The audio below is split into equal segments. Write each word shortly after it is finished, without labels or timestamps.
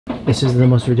This is the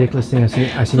most ridiculous thing I've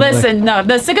seen. Listen, no,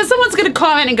 because someone's gonna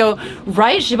comment and go,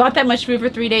 right? She bought that much food for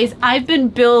 3 days. I've been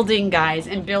building, guys,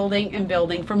 and building and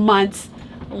building for months.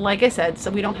 Like I said,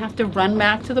 so we don't have to run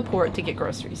back to the port to get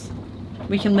groceries.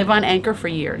 We can live on anchor for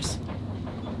years.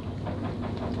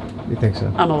 You think so?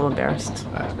 I'm a little embarrassed.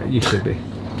 You should be.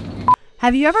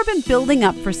 Have you ever been building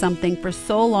up for something for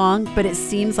so long, but it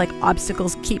seems like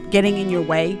obstacles keep getting in your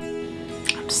way?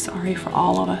 I'm sorry for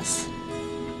all of us.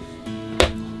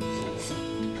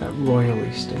 That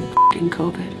royally stinks. F***ing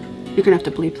COVID. You're gonna have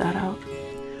to bleep that out.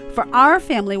 For our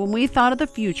family, when we thought of the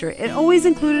future, it always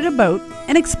included a boat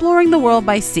and exploring the world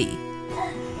by sea.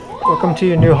 Welcome to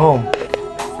your new home.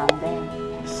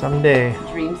 Someday. Someday.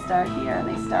 Dreams start here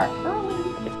and they start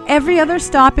early. Every other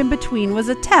stop in between was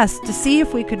a test to see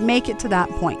if we could make it to that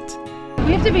point.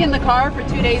 We have to be in the car for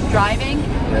 2 days driving.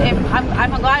 Yeah.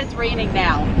 I'm glad it's raining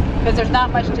now because there's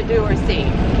not much to do or see.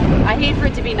 I hate for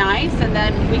it to be nice and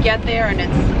then we get there and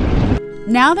it's...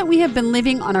 Now that we have been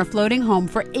living on our floating home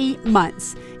for 8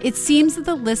 months, it seems that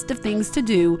the list of things to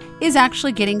do is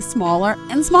actually getting smaller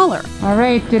and smaller. All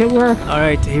right, did it work? All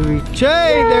right, here we...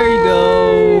 Hey, there you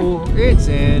go. It's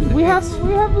in. We have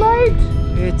light.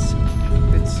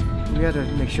 We gotta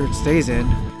make sure it stays in.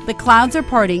 The clouds are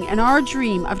parting and our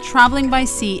dream of traveling by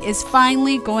sea is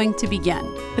finally going to begin.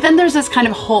 But then there's this kind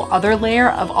of whole other layer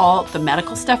of all the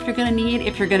medical stuff you're gonna need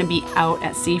if you're gonna be out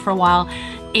at sea for a while,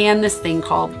 and this thing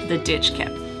called the ditch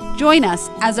kit. Join us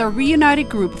as our reunited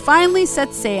group finally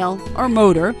sets sail, or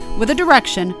motor, with a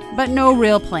direction, but no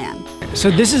real plan. So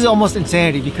this is almost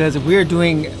insanity because we're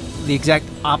doing the exact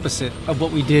opposite of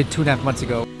what we did 2.5 months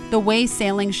ago. The way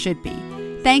sailing should be.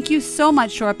 Thank you so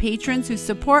much to our patrons whose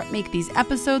support make these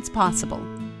episodes possible.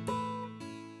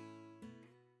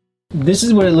 This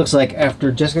is what it looks like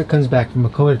after Jessica comes back from a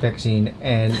COVID vaccine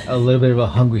and a little bit of a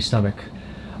hungry stomach.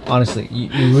 Honestly,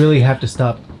 you really have to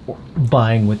stop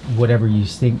buying with whatever you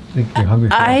think you're hungry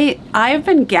for. I've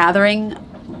been gathering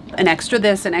an extra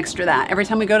this and extra that every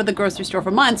time we go to the grocery store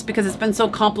for months because it's been so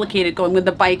complicated going with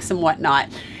the bikes and whatnot.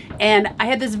 And I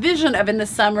had this vision of in the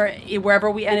summer, wherever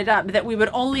we ended up, that we would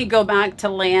only go back to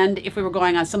land if we were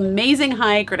going on some amazing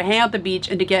hike or to hang out at the beach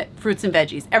and to get fruits and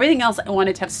veggies. Everything else I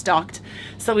wanted to have stocked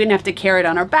so we didn't have to carry it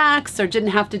on our backs or didn't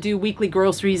have to do weekly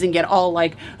groceries and get all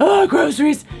like, oh,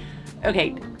 groceries.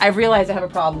 Okay, I've realized I have a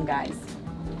problem, guys.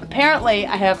 Apparently,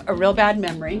 I have a real bad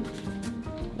memory.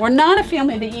 We're not a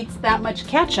family that eats that much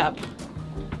ketchup,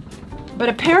 but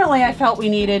apparently I felt we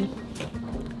needed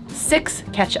 6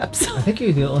 ketchups. I think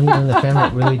you're the only one in the family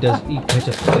that really does eat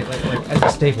ketchup like as a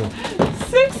staple.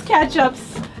 6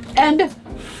 ketchups and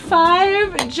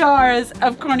 5 jars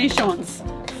of cornichons.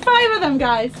 5 of them,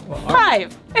 guys. Well,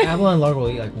 5. Avalon and Largo will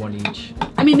eat like 1 each.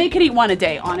 I mean, they could eat 1 a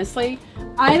day, honestly.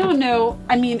 I don't know.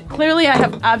 I mean, clearly I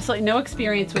have absolutely no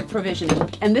experience with provisioning.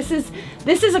 And this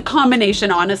is a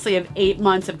combination, honestly, of 8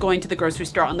 months of going to the grocery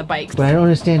store on the bike. What I don't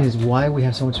understand is why we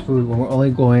have so much food when we're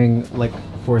only going like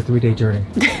for a 3-day journey.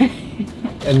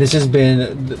 And this has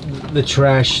been the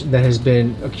trash that has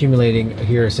been accumulating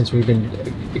here since we've been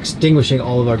extinguishing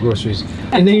all of our groceries.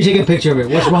 And then you take a picture of it.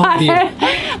 What's wrong with you?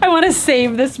 I want to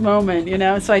save this moment, you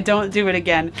know, so I don't do it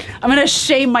again. I'm going to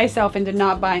shame myself into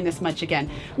not buying this much again.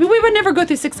 I mean, we would never go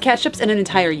through 6 ketchups in an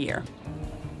entire year.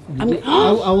 I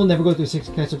will never go through 6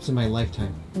 ketchups in my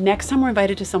lifetime. Next time we're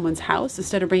invited to someone's house,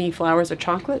 instead of bringing flowers or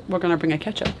chocolate, we're going to bring a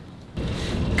ketchup.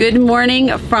 Good morning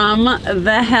from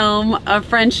the helm of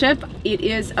friendship. It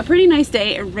is a pretty nice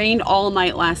day. It rained all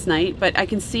night last night, but I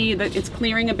can see that it's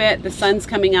clearing a bit. The sun's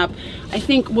coming up. I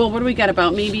think, well, what do we got,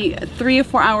 about maybe a 3 or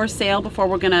 4 hour sail before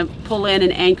we're gonna pull in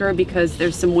and anchor because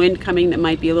there's some wind coming that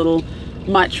might be a little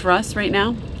much for us right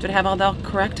now. Did I have all that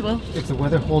correct, Will? If the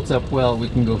weather holds up well, we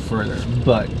can go further.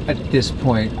 But at this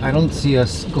point, I don't see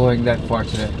us going that far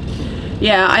today.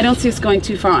 Yeah, I don't see us going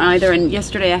too far either. And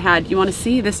yesterday I had, you want to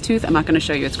see this tooth? I'm not going to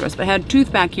show you, it's gross, but I had a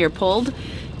tooth back here pulled,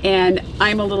 and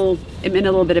I'm in a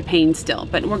little bit of pain still.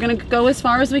 But we're going to go as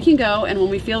far as we can go, and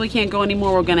when we feel we can't go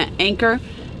anymore, we're going to anchor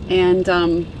and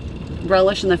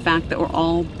relish in the fact that we're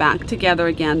all back together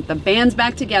again. The band's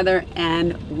back together,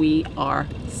 and we are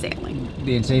sailing.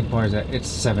 The insane part is that it's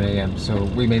 7 a.m., so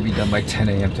we may be done by 10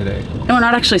 a.m. today. And we're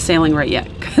not actually sailing right yet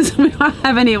because we don't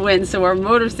have any wind, so we're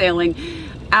motor sailing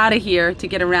out of here to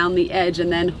get around the edge, and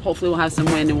then hopefully we'll have some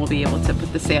wind and we'll be able to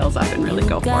put the sails up and really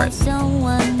go for it.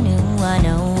 Someone new, I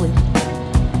know it.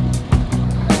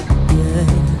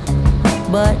 Yeah.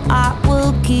 But I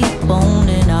will keep on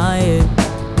denying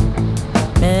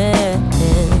it.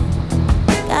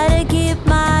 Gotta keep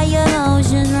my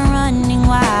emotions running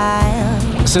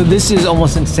wild. So this is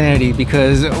almost insanity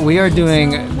because we are doing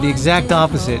the exact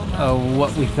opposite of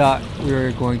what we thought we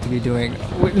were going to be doing.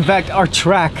 In fact, our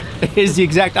track is the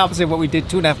exact opposite of what we did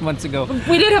 2.5 months ago.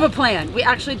 We did have a plan. We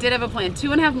actually did have a plan.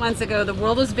 2.5 months ago, the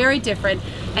world was very different,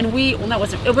 and it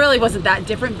really wasn't that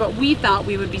different, but we thought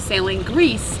we would be sailing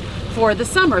Greece for the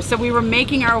summer. So we were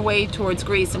making our way towards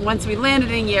Greece, and once we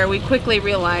landed in Yer, we quickly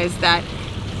realized that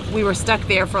we were stuck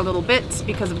there for a little bit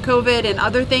because of COVID and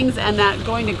other things, and that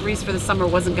going to Greece for the summer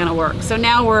wasn't going to work. So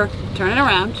now we're turning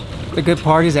around. The good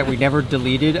part is that we never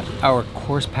deleted our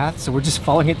course path, so we're just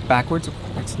following it backwards.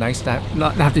 It's nice to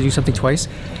not have to do something twice.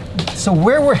 So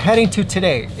where we're heading to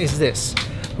today is this.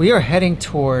 We are heading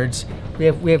towards, we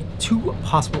have two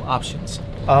possible options.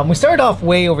 We started off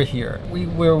way over here.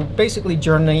 We're basically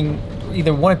journeying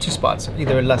either one of two spots,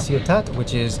 either La Ciutat,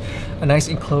 which is a nice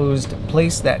enclosed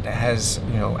place that has,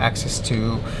 you know, access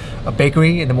to a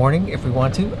bakery in the morning if we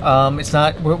want to. It's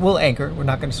not, we'll anchor. We're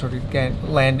not going to sort of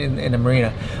land in a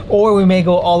marina. Or we may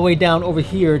go all the way down over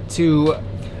here to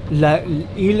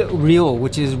Île Rio,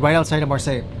 which is right outside of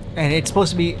Marseille. And it's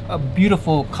supposed to be a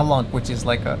beautiful calanque, which is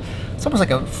like it's almost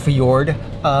like a fjord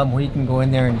where you can go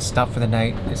in there and stop for the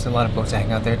night. There's a lot of boats that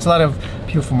hang out there. It's a lot of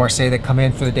people from Marseille that come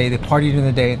in for the day. They party during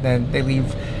the day, then they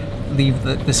leave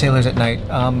the sailors at night.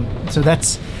 So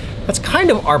that's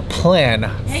kind of our plan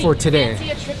for today.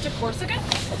 Fancy a trip to Corsica?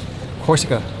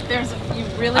 Corsica. You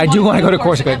really I do want to go to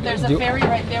Corsica. There's a ferry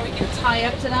right there. We can tie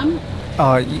up to them.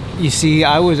 You see,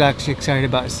 I was actually excited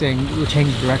about saying we're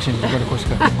changing direction to go to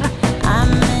Corsica.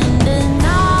 I'm in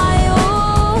denial,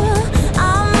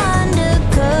 I'm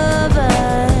undercover.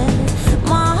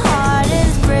 My heart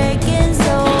is breaking, so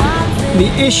I The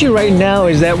issue right now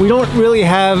is that we don't really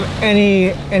have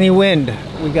any wind.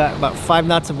 We got about 5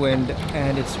 knots of wind,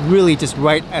 and it's really just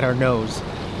right at our nose.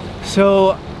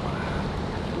 So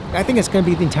I think it's going to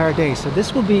be the entire day. So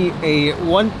this will be a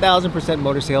 1,000%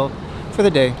 motor sail for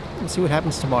the day. We'll see what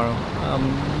happens tomorrow.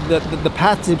 The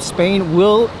path to Spain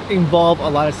will involve a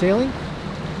lot of sailing.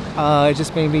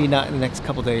 Just maybe not in the next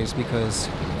couple days because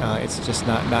it's just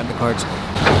not in the cards.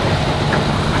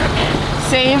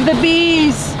 Save the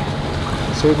bees.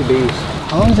 Save the bees.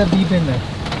 How long has that bee been there?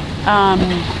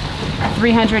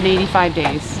 385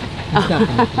 days. He's not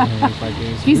been there 385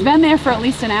 days. He's been there for at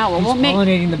least an hour. He's Well,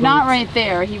 pollinating the not boats. right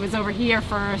there. He was over here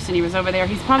first, and he was over there.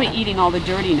 He's probably eating all the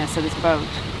dirtiness of this boat.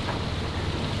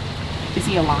 Is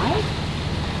he alive?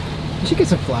 We should get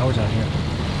some flowers out here.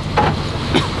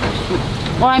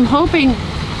 Well, I'm hoping.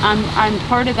 I'm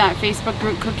part of that Facebook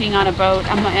group, cooking on a boat,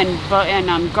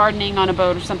 and gardening on a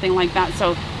boat or something like that.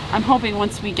 So I'm hoping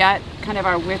once we get kind of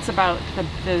our wits about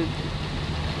the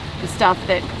stuff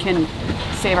that can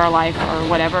save our life or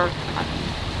whatever.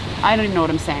 I don't even know what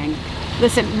I'm saying.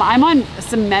 Listen, I'm on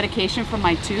some medication for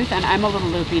my tooth, and I'm a little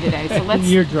loopy today. So let's.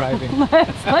 You're driving.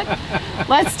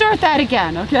 Let's start that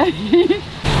again, okay?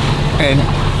 And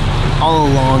all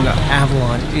along,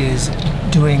 Avalon is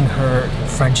doing her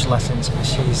French lessons.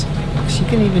 She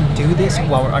can even do this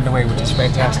while we're underway, which is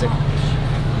fantastic.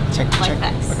 Check.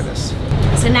 this. Look at this.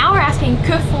 So now we're asking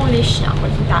que font les chiens? What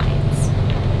do you think that means?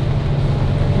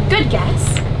 Good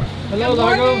guess. Hello,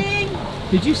 Largo.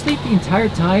 Did you sleep the entire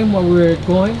time while we were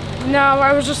going? No,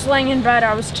 I was just laying in bed.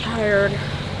 I was tired.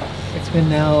 It's been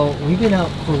we've been out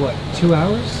for what, 2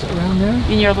 hours around there?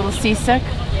 And you're a little seasick?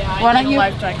 Yeah, Why don't you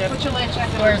life jacket. put your life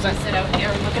jacket on and sit out here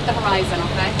and look at the horizon,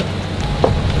 okay?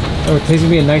 Oh, today's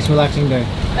gonna be a nice, relaxing day.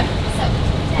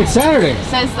 It's Saturday.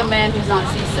 Says the man who's not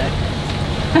seasick.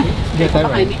 Get that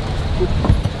right. Behind me.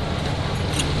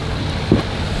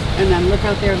 And then look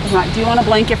out there. Do you want a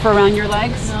blanket for around your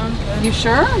legs? No, I'm good. You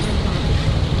sure?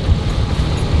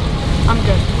 I'm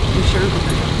good. You sure?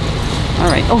 All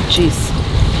right. Oh, jeez.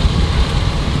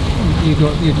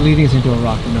 You're leading us into a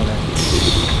rock, you know that.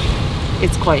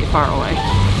 It's quite far away.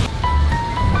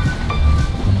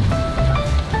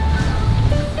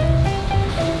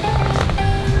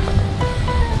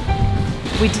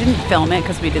 We didn't film it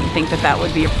because we didn't think that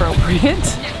would be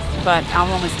appropriate. But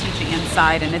Avalon was teaching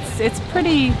inside, and it's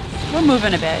pretty. We're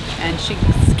moving a bit, and she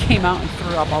came out and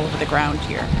threw up all over the ground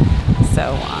here.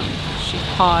 So she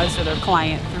paused with her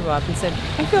client, threw up, and said,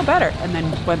 "I feel better," and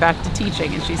then went back to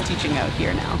teaching, and she's teaching out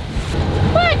here now.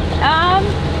 What?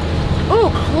 Ooh,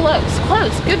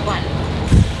 close. Good one.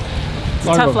 It's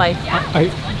a tough life. Are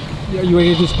you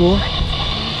ready to do school?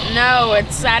 No,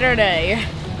 it's Saturday.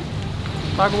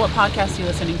 Barbara, what podcast are you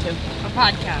listening to? A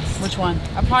podcast. Which one?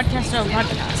 A podcast of a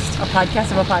podcast. A podcast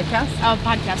of a podcast? A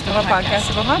podcast of A podcast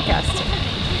of a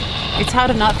podcast. It's how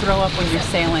to not throw up when you're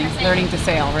sailing, learning to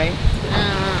sail, right?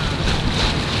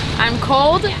 I'm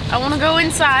cold. I want to go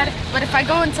inside, but if I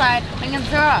go inside, I'm gonna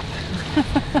throw up.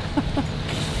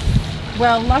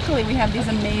 Well, luckily we have these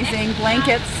amazing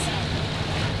blankets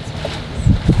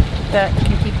that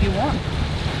can keep you warm.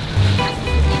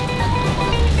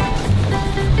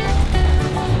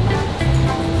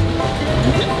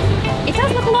 It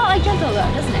does look a lot like Gentle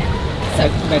though, doesn't it?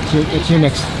 That's your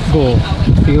next goal.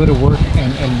 Be able to work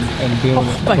and be able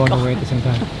to go on the way at the same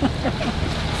time.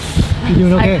 You're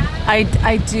doing okay.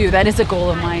 I do. That is a goal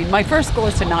of mine. My first goal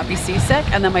is to not be seasick,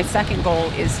 and then my second goal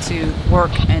is to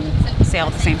work and sail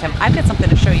at the same time. I've got something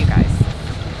to show you guys.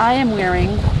 I am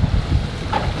wearing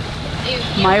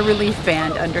my relief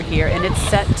band under here, and it's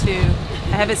set to,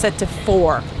 I have it set to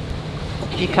 4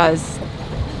 because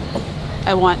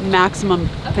I want maximum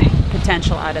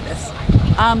potential out of this.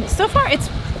 So far, I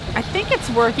think it's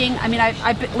working. I mean,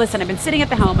 listen, I've been sitting at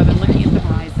the helm, I've been looking at the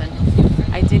horizon.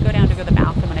 I did go down to the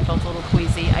bathroom and I felt a little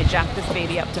queasy. I jacked this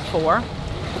baby up to 4,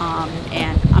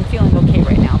 and I'm feeling okay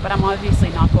right now, but I'm obviously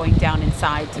not going down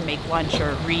inside to make lunch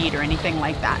or read or anything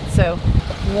like that. So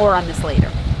more on this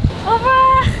later. Au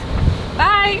revoir.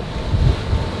 Bye.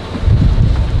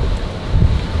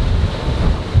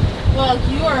 Well,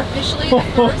 you are officially the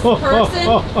first person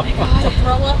to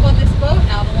throw up on this boat,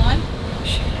 Avalon.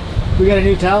 We got a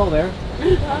new towel there.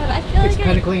 God, I feel It's like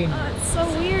kind of clean. Oh, it's so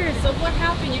weird. So what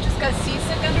happened? You just got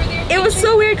seasick under there? It was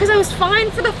so weird because I was fine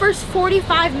for the first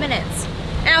 45 minutes.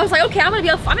 And I was like, okay, I'm gonna be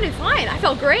fine. I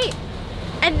felt great.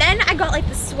 And then I got like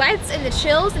the sweats and the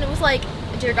chills, and it was like,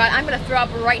 dear God, I'm gonna throw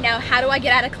up right now. How do I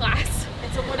get out of class?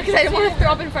 Because I didn't want to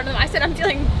throw up in front of them. I said, I'm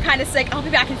feeling kind of sick. I'll be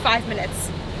back in 5 minutes.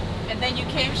 And then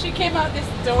she came out this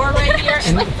door right here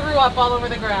and like threw up all over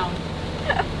the ground.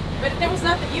 But there was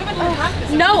nothing, you haven't had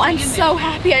breakfast. No, I'm so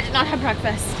happy I did not have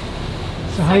breakfast.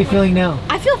 So how are you feeling now?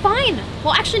 I feel fine.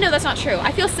 Well, actually, no, that's not true.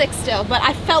 I feel sick still, but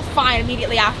I felt fine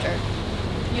immediately after.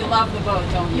 You love the boat,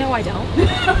 don't you? No, I don't.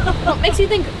 What makes you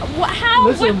think, how?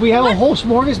 Listen, we have a whole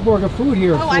smorgasbord of food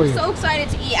here for I'm you. so excited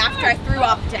to eat after I threw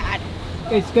up, Dad.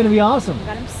 It's going to be awesome.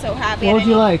 God, I'm so happy. What would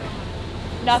you like?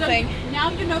 Nothing. So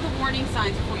now you know the warning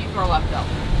signs before you throw up, though.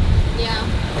 Yeah.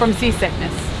 From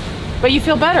seasickness. But you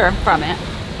feel better from it.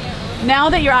 Yeah. Now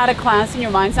that you're out of class and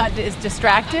your mind's not as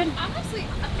distracted. Honestly,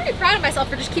 I'm pretty proud of myself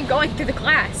for just keep going through the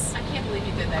class. I can't believe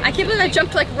you did that. I can't believe I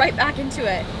jumped like right back into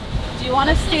it. Do you want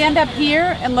to stand up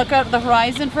here and look out the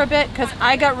horizon for a bit? Because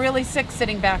I got really sick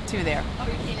sitting back too there. Oh,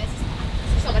 your penis.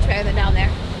 It's so much better than down there.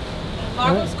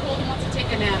 Margo's cold and wants to take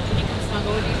a nap. Can you come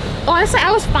snuggle with you? Honestly,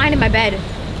 I was fine in my bed.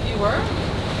 You were?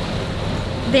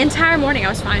 The entire morning I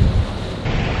was fine.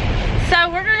 So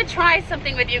we're gonna try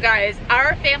something with you guys.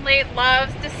 Our family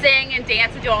loves to sing and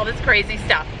dance and do all this crazy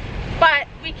stuff. But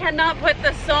we cannot put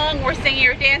the song we're singing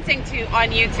or dancing to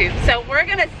on YouTube. So we're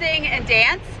gonna sing and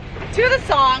dance to the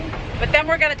song, but then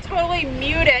we're gonna totally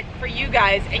mute it for you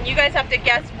guys, and you guys have to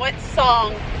guess what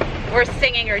song we're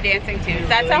singing or dancing to. Does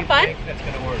that sound fun? I think that's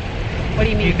gonna work. What do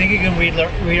you mean? Do you think you can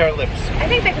read our lips? I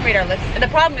think they can read our lips. And the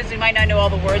problem is we might not know all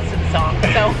the words to the song,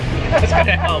 so. That's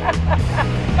gonna help.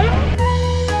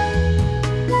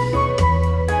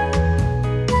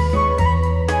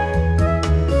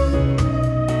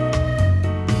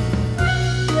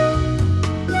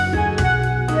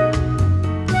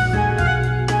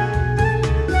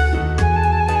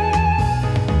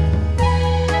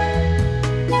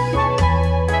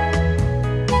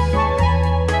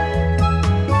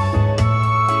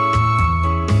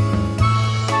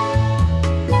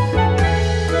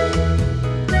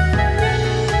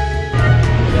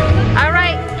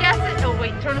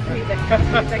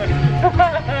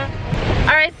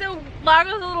 Alright, so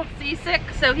Largo's a little seasick,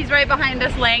 so he's right behind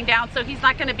us laying down, so he's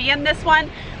not going to be in this one.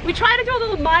 We try to do a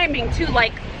little miming too,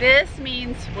 like this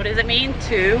means, what does it mean?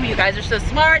 To. You guys are so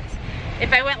smart.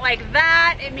 If I went like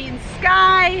that, it means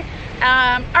sky.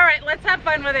 Alright, let's have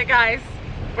fun with it, guys.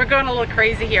 We're going a little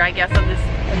crazy here, I guess, on this.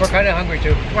 And we're kind of hungry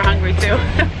too. We're hungry too.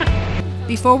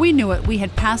 Before we knew it, we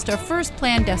had passed our first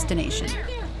planned destination,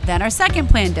 then our second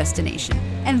planned destination,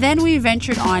 and then we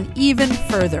ventured on even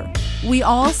further. We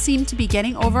all seemed to be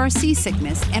getting over our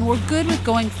seasickness and were good with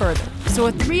going further, so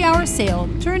a 3-hour sail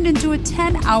turned into a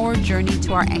 10-hour journey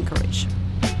to our anchorage.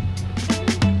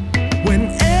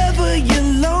 Whenever you're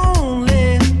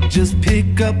lonely, just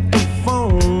pick up the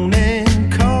phone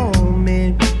and call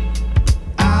me.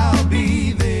 I'll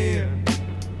be there.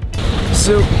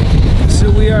 So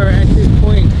we are at this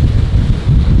point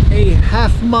a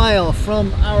half mile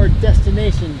from our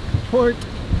destination, Port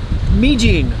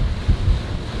Nugent.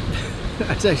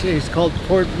 It's called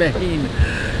Port Mahine.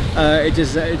 It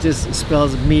just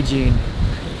spells Nugent.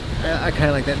 I kind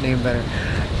of like that name better.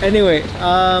 Anyway,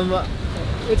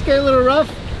 it's getting a little rough,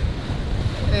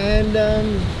 and I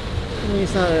mean,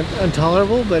 it's not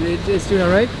intolerable, but it's doing all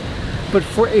right. But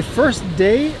for a first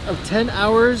day of 10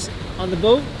 hours on the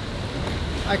boat,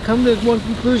 I come to one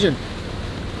conclusion.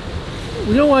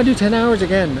 We don't want to do 10 hours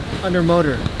again under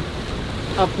motor,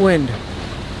 upwind.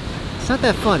 It's not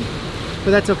that fun,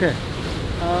 but that's okay.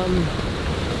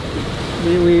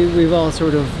 We've all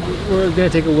sort of, we're gonna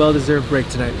take a well-deserved break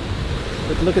tonight.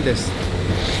 But look at this.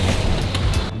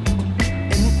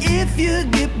 And if you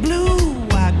get blue,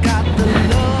 I got the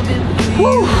loving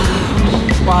for you.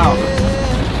 Wow.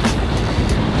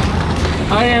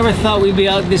 I never thought we'd be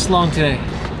out this long today.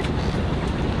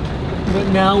 But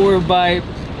now we're by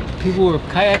people who are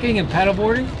kayaking and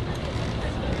paddleboarding.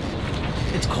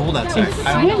 It's cold outside.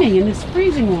 Swimming in this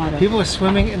freezing water. People are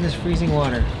swimming in this freezing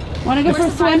water. Want to go for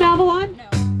a swim, Avalon?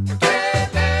 I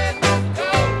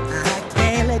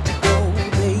can't let you go,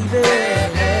 baby.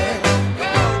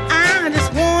 I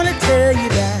just want to tell you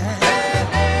that.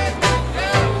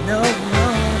 No,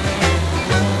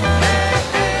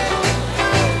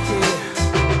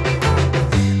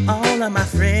 no. All of my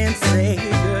friends say,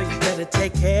 girl, you better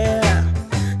take care.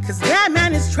 Cause that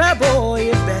man is trouble,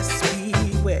 you best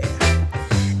beware.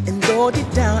 And though deep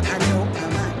down, I know I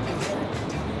might be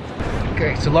headed.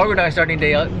 Okay, so Largo and I are starting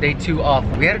day 2 off.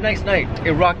 We had a nice night.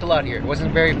 It rocked a lot here. It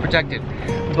wasn't very protected.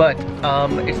 But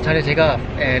it's time to take off.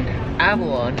 And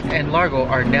Avalon and Largo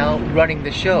are now running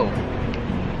the show.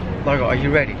 Largo, are you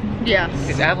ready? Yes.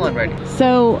 Is Avalon ready?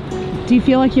 So, do you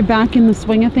feel like you're back in the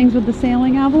swing of things with the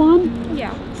sailing, Avalon?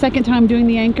 Yeah. Second time doing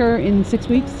the anchor in 6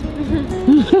 weeks?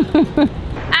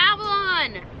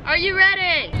 Avalon, are you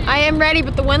ready? I am ready,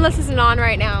 but the windlass isn't on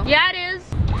right now. Yeah, it is.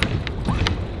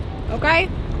 Okay?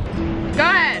 Go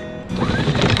ahead.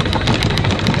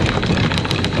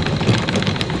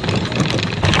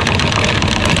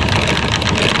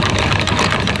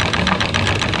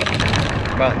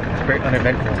 Wow, it's very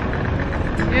uneventful.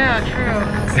 Yeah,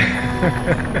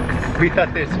 We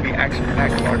thought this would be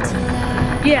action-packed, Largo. true.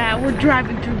 Yeah, we're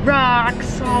driving through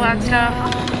rocks, all that stuff.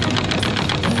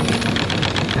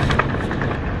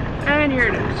 And here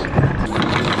it is.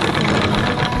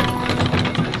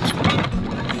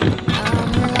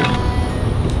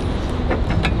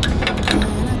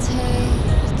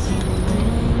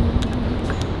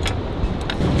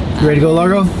 You ready to go,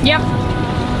 Largo? Yep.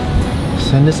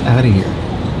 Send us out of here.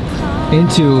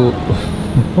 Into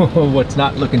what's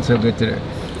not looking so good today.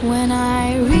 When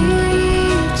I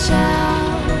reach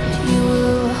out, you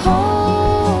will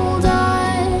hold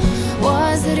on.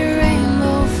 Was it a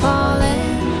rainbow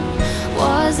falling?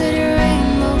 Was it a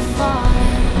rainbow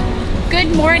falling?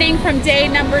 Good morning from day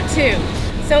number 2.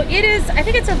 So it is, I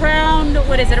think it's around,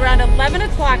 what is it, around 11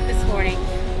 o'clock this morning.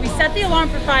 We set the alarm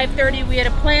for 5:30. We had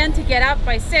a plan to get up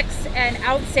by 6 and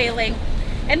out sailing.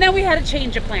 And then we had a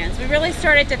change of plans. We really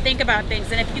started to think about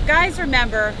things. And if you guys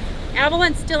remember,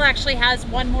 Avalon still actually has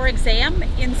one more exam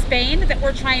in Spain that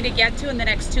we're trying to get to in the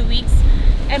next 2 weeks.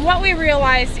 And what we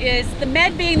realized is the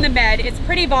med being the med, it's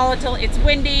pretty volatile, it's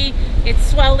windy,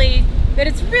 it's swelly, that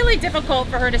it's really difficult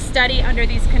for her to study under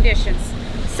these conditions.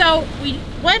 So we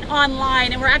went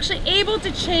online and we're actually able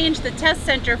to change the test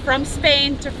center from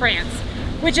Spain to France,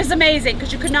 which is amazing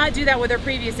because you could not do that with her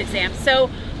previous exam. So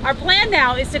our plan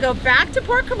now is to go back to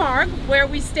Port Camargue, where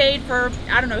we stayed for,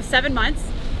 I don't know, 7 months,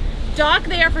 dock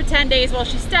there for 10 days while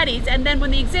she studies, and then when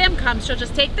the exam comes, she'll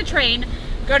just take the train,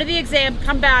 go to the exam,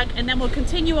 come back, and then we'll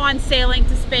continue on sailing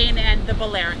to Spain and the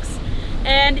Balearics.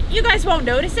 And you guys won't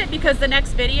notice it because the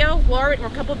next video, we're a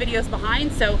couple videos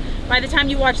behind, so by the time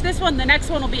you watch this one, the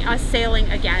next one will be us sailing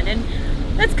again. And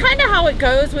that's kind of how it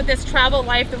goes with this travel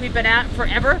life that we've been at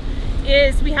forever,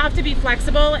 is we have to be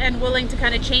flexible and willing to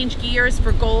kind of change gears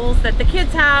for goals that the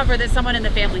kids have or that someone in the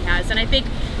family has. And I think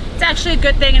it's actually a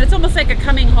good thing, and it's almost like a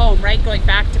coming home, right? Going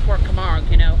back to Port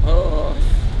Camargue, you know. Oh.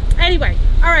 Anyway,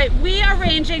 all right, we are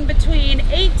ranging between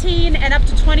 18 and up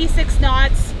to 26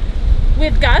 knots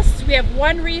with gusts. We have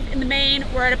one reef in the main.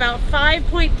 We're at about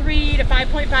 5.3 to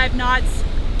 5.5 knots,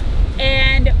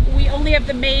 and we only have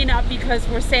the main up because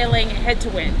we're sailing head to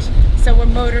wind. So we're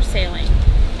motor sailing.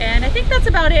 And I think that's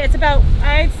about it. It's about,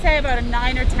 I'd say about a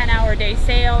 9 or 10 hour day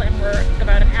sail, and we're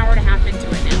about an hour and a half into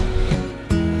it now.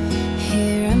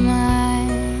 Here am I,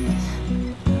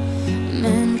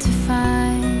 meant to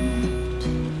find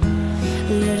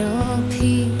a little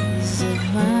peace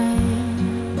of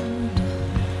mind.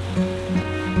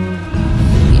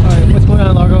 Alright, what's going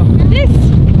on, Largo?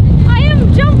 I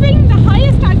am jumping the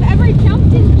highest I've ever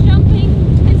jumped in jumping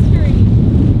history.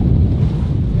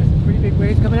 Got some pretty big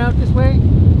waves coming out this way.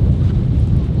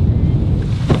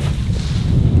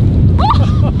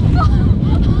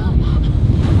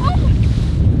 Oh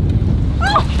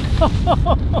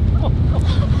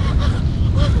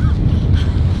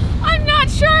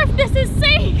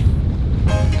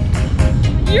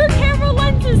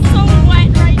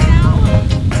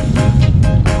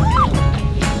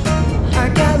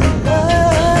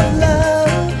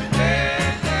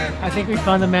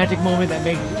found the magic moment that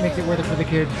makes it worth it for the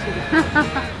kids.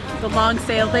 The long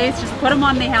sail days, just put them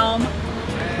on the helm,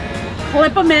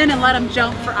 clip them in, and let them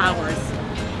jump for hours.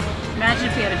 Imagine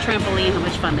if we had a trampoline, how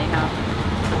much fun they have.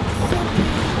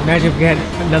 Imagine if we had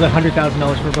another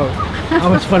 $100,000 per boat. How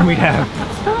much fun we'd have.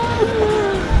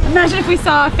 Imagine if we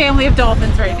saw a family of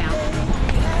dolphins right now,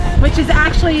 which is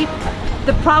actually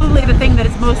probably the thing that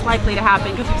is most likely to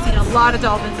happen because we've seen a lot of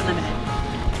dolphins in the minute.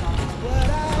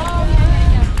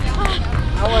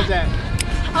 How was that?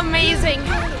 Amazing.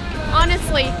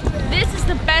 Honestly, this is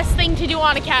the best thing to do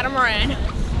on a catamaran.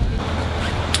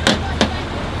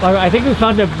 I think we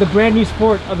found the brand new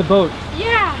sport of the boat.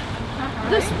 Yeah.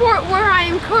 The sport where I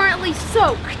am currently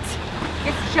soaked.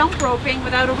 It's jump roping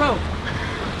without a rope.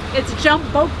 It's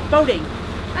boating.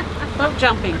 Boat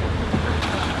jumping.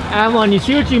 Avalon, you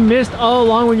see what you missed all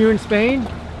along when you were in Spain?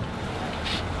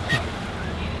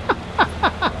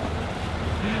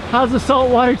 How's the salt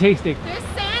water tasting? There's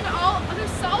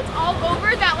salt all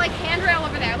over that like handrail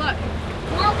over there. Look,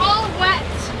 we're all wet.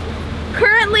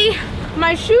 Currently,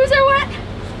 my shoes are wet.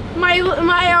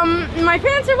 My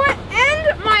pants are wet,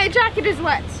 and my jacket is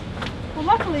wet. Well,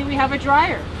 luckily we have a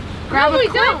dryer. Grab a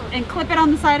clip and clip it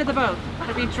on the side of the boat.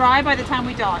 It'll be dry by the time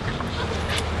we dock.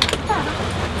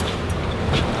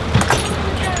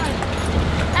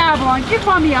 Avalon, give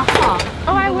mommy a hug.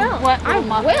 Oh, I will. What? I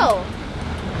will.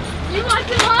 You want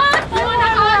to hug? You want to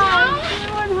hug?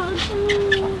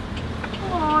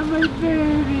 Oh, my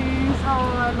babies. Oh,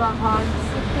 I love hugs.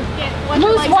 Yeah,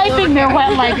 Who's wiping their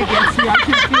wet leg against you? I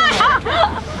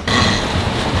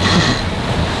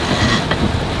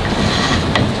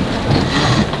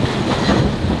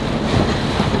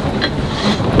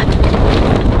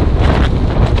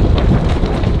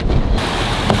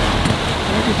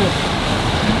can feel it.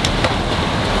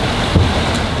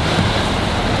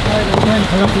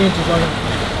 Turn up the inches, Gloria.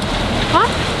 Huh?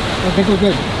 I think we're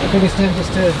good. I think it's time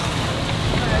just to...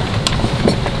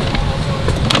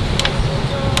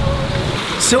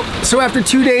 So after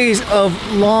 2 days of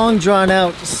long drawn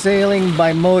out sailing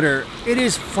by motor, it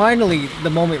is finally the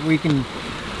moment we can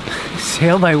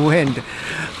sail by wind.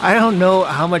 I don't know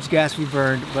how much gas we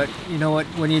burned, but you know what?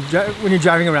 When you're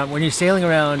driving around, when you're sailing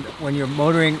around, when you're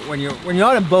motoring, when you're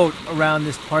on a boat around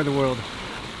this part of the world,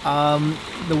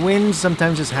 the winds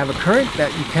sometimes just have a current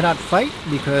that you cannot fight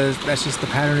because that's just the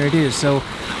pattern it is. So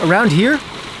around here,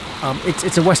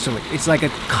 it's a westerly. It's like a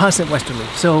constant westerly.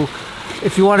 So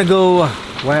if you want to go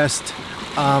west,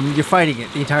 you're fighting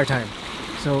it the entire time.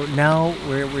 So now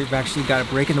we've actually got a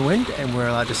break in the wind and we're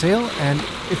allowed to sail, and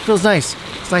it feels nice.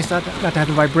 It's nice not to have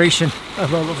the vibration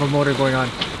of a motor going on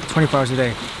 24 hours a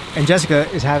day. And Jessica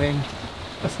is having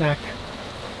a snack.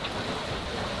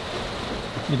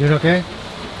 You doing okay?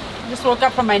 I just woke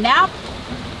up from my nap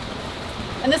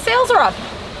and the sails are up.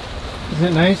 Isn't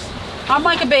it nice? I'm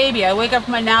like a baby. I wake up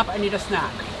from my nap, I need a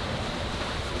snack.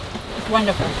 It's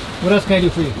wonderful. What else can I do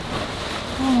for you?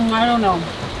 I don't know.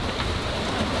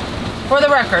 For the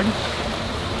record,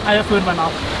 I have food in my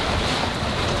mouth.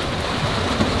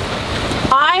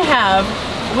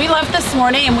 We left this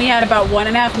morning and we had about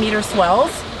 1.5 meter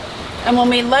swells. And when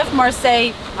we left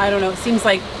Marseille, I don't know, it seems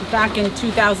like back in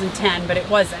 2010, but it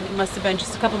wasn't. It must have been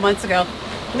just a couple months ago.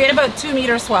 We had about 2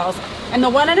 meter swells. And the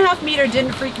 1.5 meter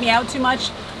didn't freak me out too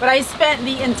much, but I spent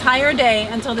the entire day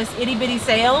until this itty bitty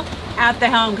sail at the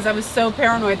helm because I was so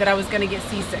paranoid that I was gonna get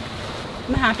seasick.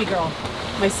 I'm a happy girl.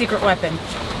 My secret weapon.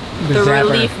 The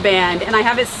relief band. And I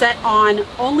have it set on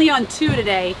only on 2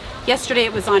 today. Yesterday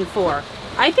it was on 4.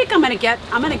 I think I'm gonna get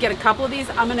a couple of these.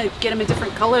 I'm gonna get them in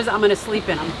different colors. I'm gonna sleep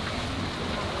in them.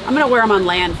 I'm gonna wear them on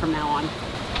land from now on.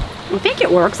 I think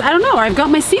it works. I don't know. I've got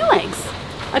my sea legs.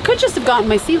 I could just have gotten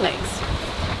my sea legs.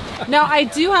 Now I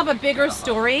do have a bigger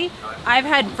story. I've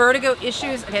had vertigo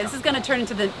issues. Okay, this is gonna turn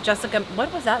into the Jessica.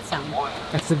 What was that sound?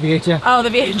 That's the VHF. Oh, the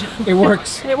VHF. It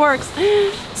works. It works.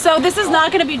 So this is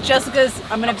not gonna be Jessica's,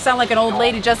 I'm gonna sound like an old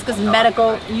lady, Jessica's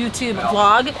medical YouTube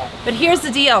vlog. But here's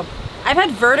the deal. I've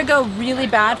had vertigo really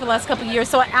bad for the last couple of years.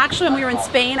 So actually when we were in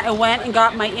Spain, I went and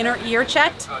got my inner ear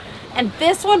checked. And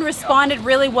this one responded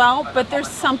really well, but there's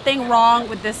something wrong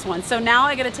with this one. So now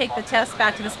I gotta take the test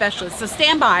back to the specialist. So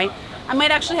stand by. I might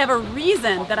actually have a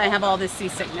reason that I have all this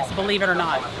seasickness, believe it or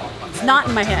not. It's not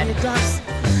in my head.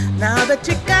 Now that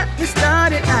you got me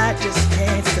started, I just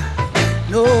can't stop.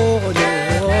 No,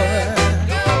 no.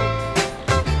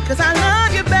 'Cause I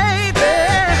love you, baby.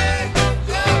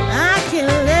 I can't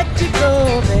let you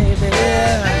go, baby.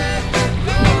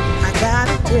 I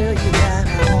gotta tell you that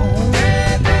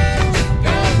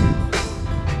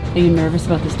Are you nervous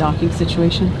about this docking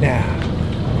situation? Yeah.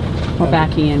 We're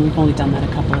backing in. We've only done that a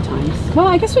couple of times. Well,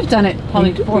 I guess we've done it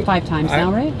probably 4 or 5 times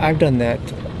now, right? I've done that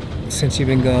since you've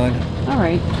been gone. All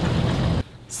right.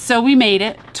 So we made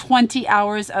it. 20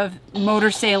 hours of motor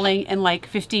sailing and like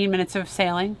 15 minutes of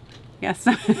sailing. Yes.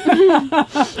 It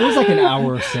was like an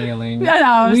hour of sailing.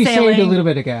 We saved a little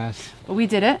bit of gas. But we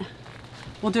did it.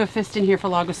 We'll do a fist in here for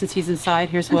Lago since he's inside.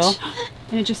 Here's Will.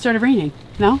 And it just started raining.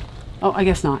 No? Oh, I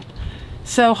guess not.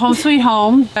 So home sweet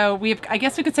home. So I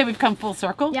guess we could say we've come full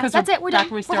circle. Yeah, that's it. We're done.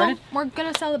 Back where we started. We're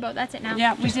gonna sail the boat. That's it now.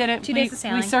 Yeah, we did it. 2 days of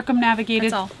sailing. We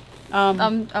circumnavigated. That's all.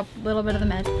 A little bit of the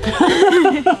med.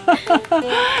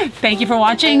 Thank you for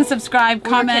watching. Subscribe,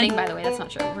 comment. We're kidding, by the way. That's not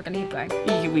true. We're gonna keep going.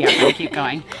 We are gonna keep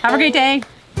going. Have a great day.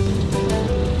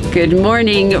 Good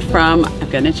morning from.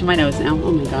 I've got an itch in my nose now.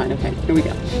 Oh my god. Okay, here we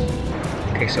go.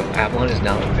 Okay, so Avalon is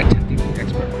now attempting the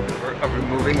expert of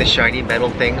removing the shiny metal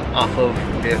thing off of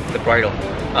the bridle,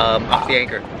 off the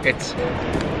anchor. It's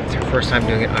her first time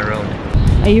doing it on her own.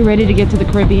 Are you ready to get to the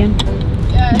Caribbean?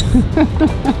 Yes.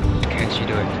 Can she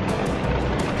do it?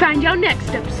 Find out next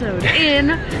episode in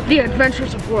The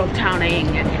Adventures of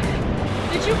Worldtowning.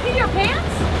 Did you pee your pants?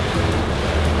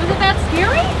 Was it that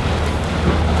scary?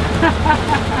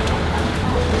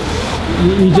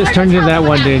 You just turned into that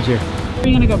one, didn't you? Are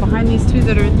you gonna go behind these two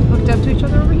that are hooked up to each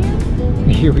other over here?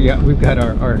 Here we've got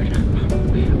our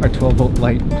 12-volt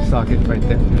light socket right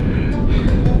there.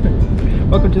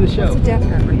 Welcome to the show. It's a death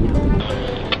trap right now.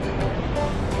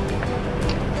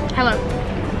 Hello.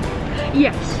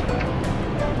 Yes.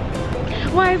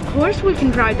 Why, of course we can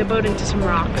drive the boat into some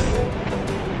rocks.